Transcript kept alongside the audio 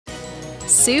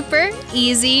Super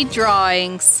Easy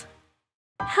Drawings.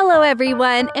 Hello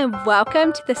everyone and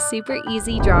welcome to the Super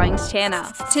Easy Drawings channel.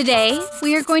 Today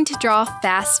we are going to draw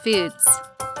fast foods.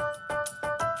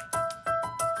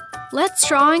 Let's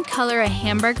draw and color a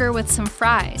hamburger with some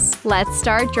fries. Let's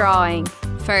start drawing.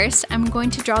 First, I'm going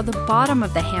to draw the bottom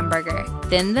of the hamburger,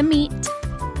 then the meat,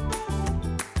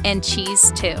 and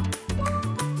cheese too.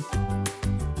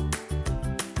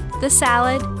 The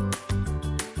salad,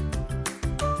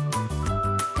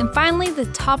 and finally the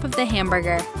top of the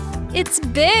hamburger. It's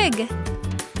big!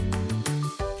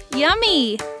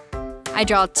 Yummy! I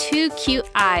draw two cute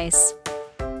eyes.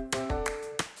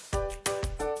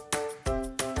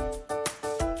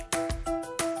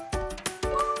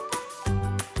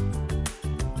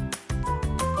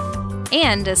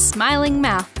 And a smiling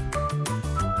mouth.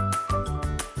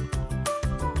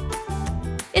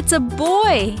 It's a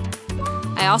boy!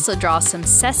 I also draw some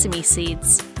sesame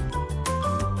seeds.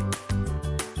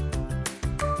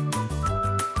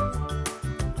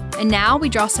 And now we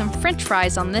draw some French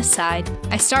fries on this side.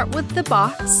 I start with the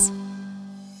box.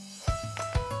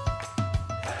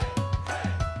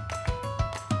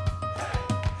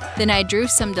 Then I drew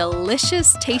some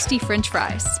delicious, tasty French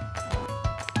fries.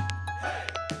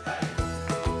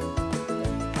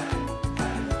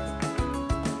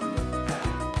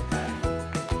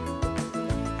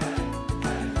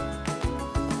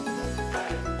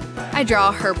 I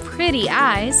draw her pretty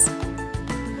eyes.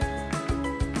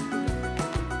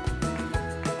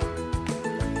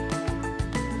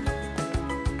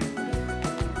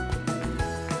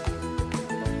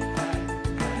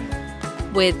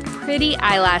 With pretty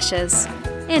eyelashes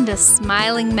and a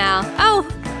smiling mouth. Oh,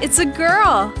 it's a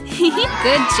girl!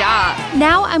 Good job!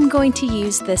 Now I'm going to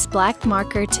use this black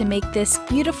marker to make this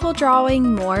beautiful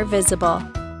drawing more visible.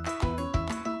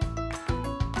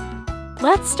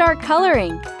 Let's start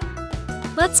coloring.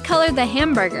 Let's color the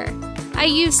hamburger. I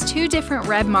used two different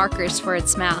red markers for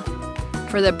its mouth.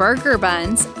 For the burger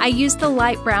buns, I used the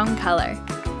light brown color.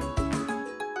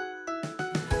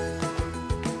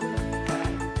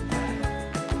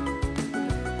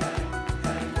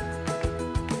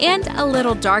 And a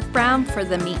little dark brown for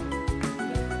the meat.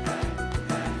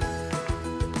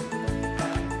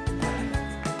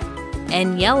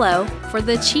 And yellow for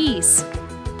the cheese.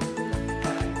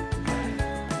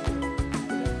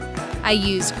 I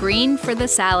use green for the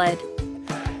salad.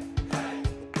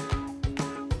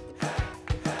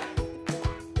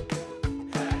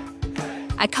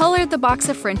 I colored the box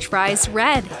of French fries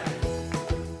red.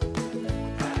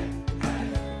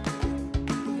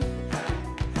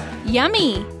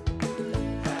 Yummy!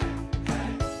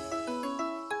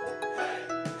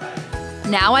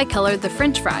 Now I colored the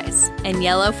French fries, and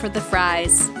yellow for the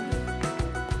fries.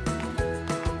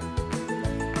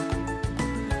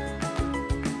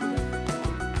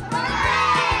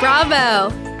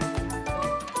 Bravo!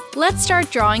 Let's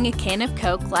start drawing a can of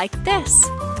Coke like this.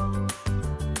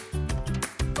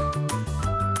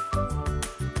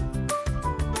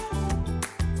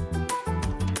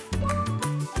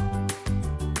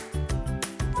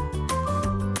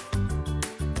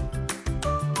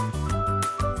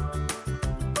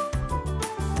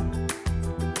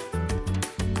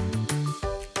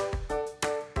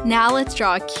 Now let's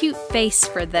draw a cute face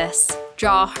for this.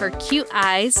 Draw her cute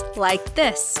eyes like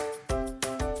this.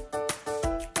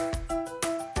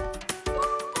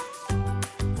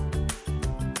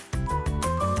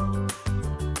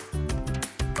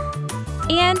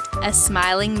 And a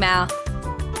smiling mouth.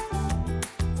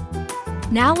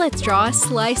 Now let's draw a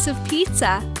slice of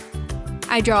pizza.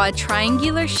 I draw a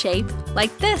triangular shape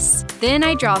like this. Then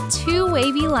I draw two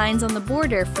wavy lines on the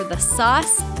border for the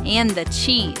sauce and the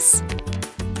cheese.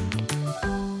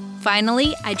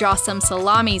 Finally, I draw some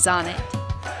salamis on it.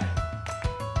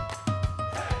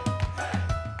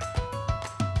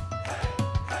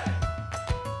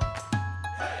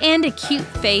 And a cute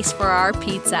face for our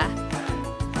pizza.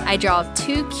 I draw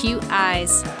two cute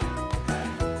eyes.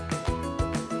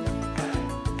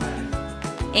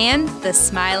 And the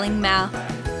smiling mouth.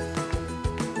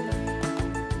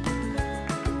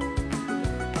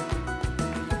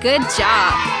 Good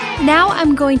job! Now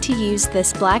I'm going to use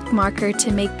this black marker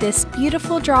to make this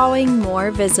beautiful drawing more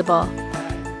visible.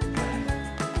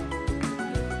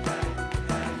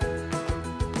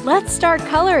 Let's start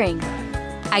coloring.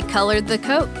 I colored the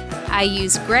Coke. I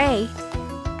used gray,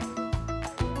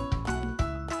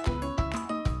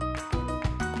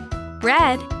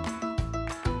 red,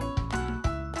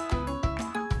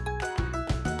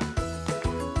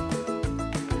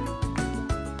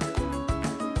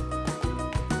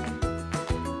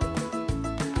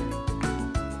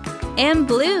 and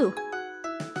blue.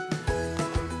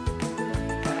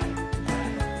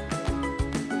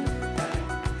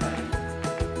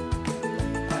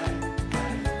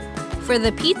 For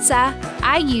the pizza,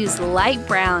 I use light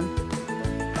brown.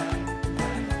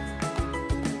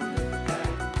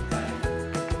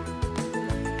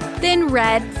 Then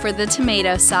red for the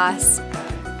tomato sauce.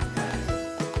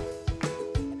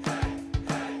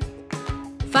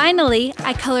 Finally,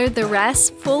 I colored the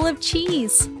rest full of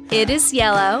cheese. It is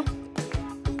yellow.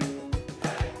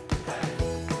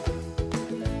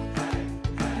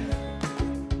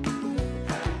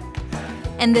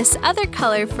 And this other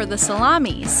color for the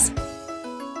salamis.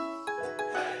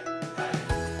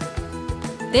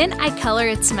 Then I color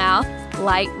its mouth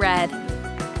light red.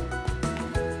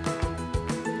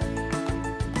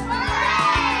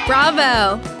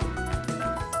 Bravo!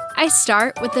 I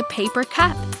start with a paper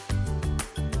cup.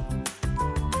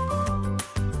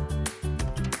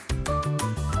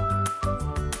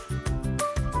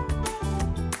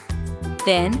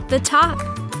 Then the top.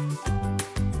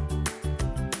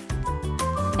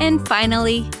 And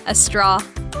finally, a straw.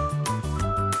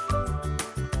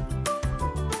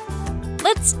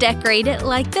 Let's decorate it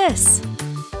like this.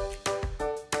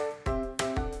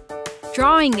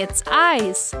 Drawing its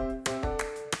eyes.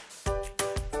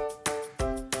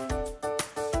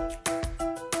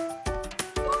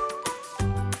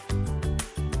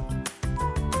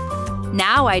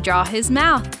 Now I draw his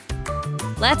mouth.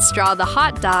 Let's draw the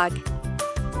hot dog.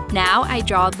 Now I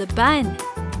draw the bun.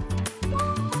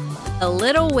 A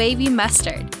little wavy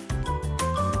mustard.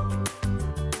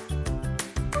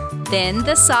 Then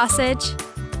the sausage.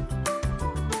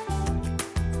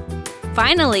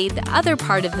 Finally, the other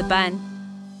part of the bun.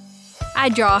 I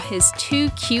draw his two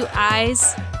cute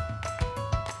eyes.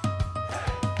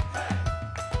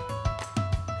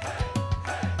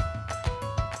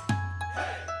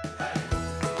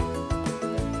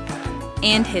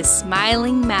 And his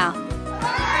smiling mouth.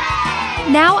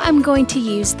 Now I'm going to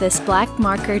use this black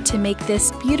marker to make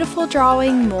this beautiful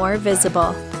drawing more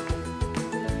visible.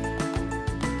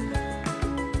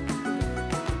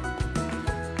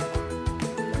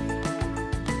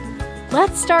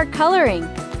 Let's start coloring.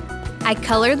 I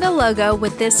color the logo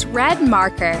with this red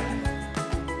marker.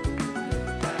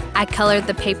 I colored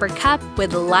the paper cup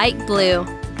with light blue.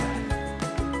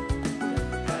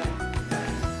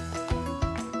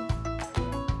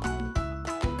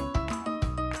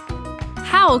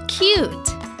 How cute!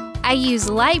 I use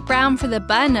light brown for the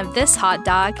bun of this hot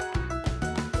dog.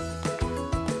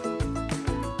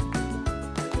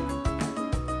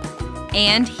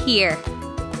 And here.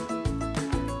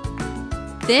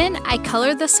 Then I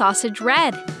color the sausage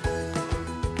red.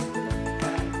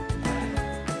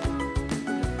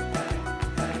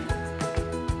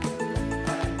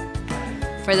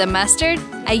 For the mustard,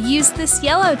 I use this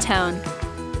yellow tone.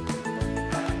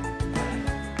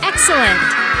 Excellent!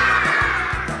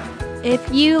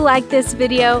 If you like this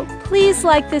video, please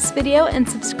like this video and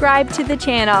subscribe to the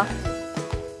channel.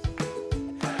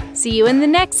 See you in the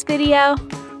next video.